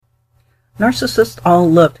Narcissists all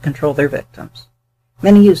love to control their victims.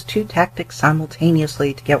 Many use two tactics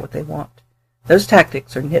simultaneously to get what they want. Those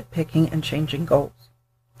tactics are nitpicking and changing goals.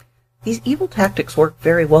 These evil tactics work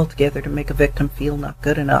very well together to make a victim feel not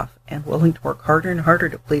good enough and willing to work harder and harder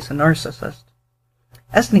to please a narcissist.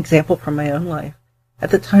 As an example from my own life, at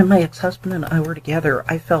the time my ex-husband and I were together,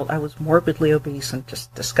 I felt I was morbidly obese and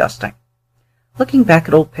just disgusting. Looking back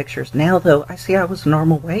at old pictures now, though, I see I was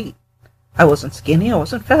normal weight. I wasn't skinny, I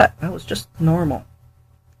wasn't fat, I was just normal.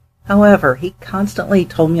 However, he constantly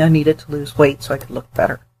told me I needed to lose weight so I could look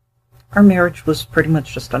better. Our marriage was pretty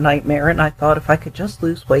much just a nightmare, and I thought if I could just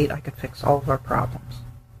lose weight, I could fix all of our problems.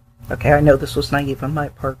 Okay, I know this was naive on my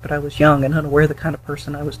part, but I was young and unaware of the kind of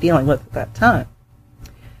person I was dealing with at that time.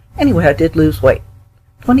 Anyway, I did lose weight.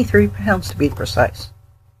 23 pounds to be precise.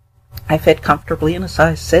 I fit comfortably in a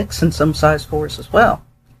size 6 and some size 4s as well.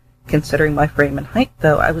 Considering my frame and height,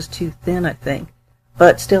 though, I was too thin, I think,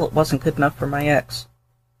 but still it wasn't good enough for my ex.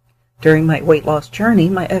 During my weight loss journey,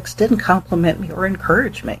 my ex didn't compliment me or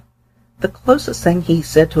encourage me. The closest thing he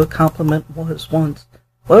said to a compliment was once,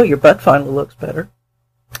 "Well, your butt finally looks better."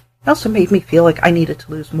 It also made me feel like I needed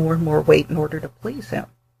to lose more and more weight in order to please him.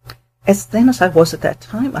 As thin as I was at that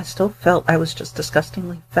time, I still felt I was just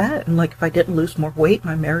disgustingly fat, and like if I didn't lose more weight,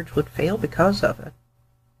 my marriage would fail because of it.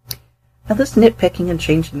 Now, this nitpicking and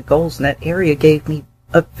changing the goals in that area gave me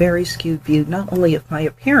a very skewed view not only of my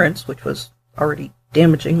appearance, which was already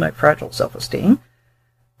damaging my fragile self-esteem,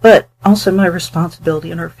 but also my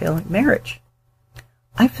responsibility in our failing marriage.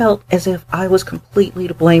 I felt as if I was completely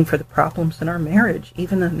to blame for the problems in our marriage,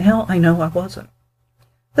 even though now I know I wasn't.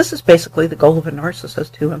 This is basically the goal of a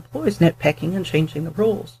narcissist who employs nitpicking and changing the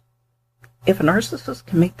rules. If a narcissist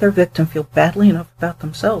can make their victim feel badly enough about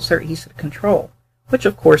themselves, they're easy to control, which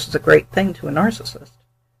of course is a great thing to a narcissist.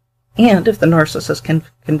 And if the narcissist can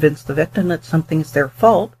convince the victim that something is their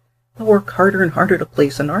fault, they'll work harder and harder to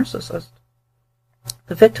please a narcissist.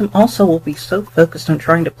 The victim also will be so focused on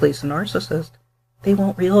trying to please the narcissist, they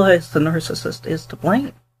won't realize the narcissist is to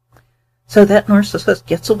blame. So that narcissist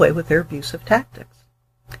gets away with their abusive tactics.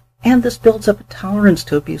 And this builds up a tolerance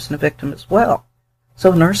to abuse in a victim as well.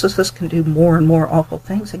 So a narcissist can do more and more awful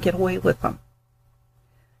things and get away with them.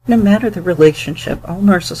 No matter the relationship, all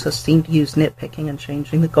narcissists seem to use nitpicking and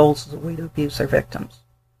changing the goals as a way to abuse their victims.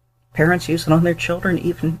 Parents use it on their children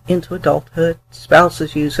even into adulthood.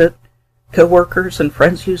 Spouses use it. Co-workers and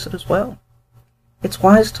friends use it as well. It's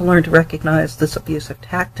wise to learn to recognize this abusive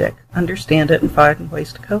tactic, understand it, and find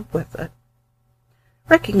ways to cope with it.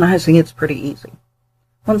 Recognizing it's pretty easy.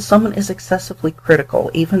 When someone is excessively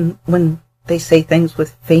critical, even when they say things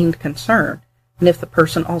with feigned concern, and if the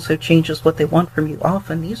person also changes what they want from you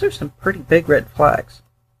often, these are some pretty big red flags.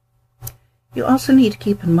 You also need to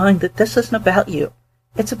keep in mind that this isn't about you.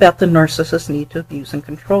 It's about the narcissist's need to abuse and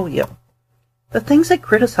control you. The things they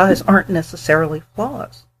criticize aren't necessarily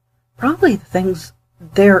flaws. Probably the things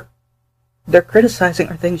they're criticizing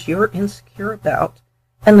are things you're insecure about,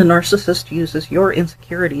 and the narcissist uses your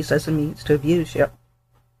insecurities as a means to abuse you.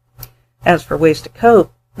 As for ways to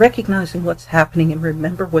cope, recognizing what's happening and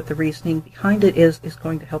remember what the reasoning behind it is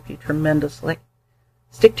going to help you tremendously.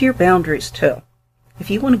 Stick to your boundaries, too.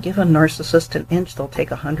 If you want to give a narcissist an inch, they'll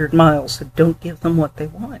take 100 miles, so don't give them what they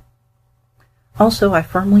want. Also, I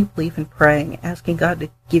firmly believe in praying. Asking God to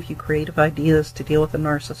give you creative ideas to deal with a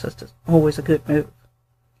narcissist is always a good move.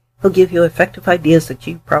 He'll give you effective ideas that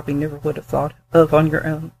you probably never would have thought of on your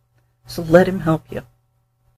own. So let him help you.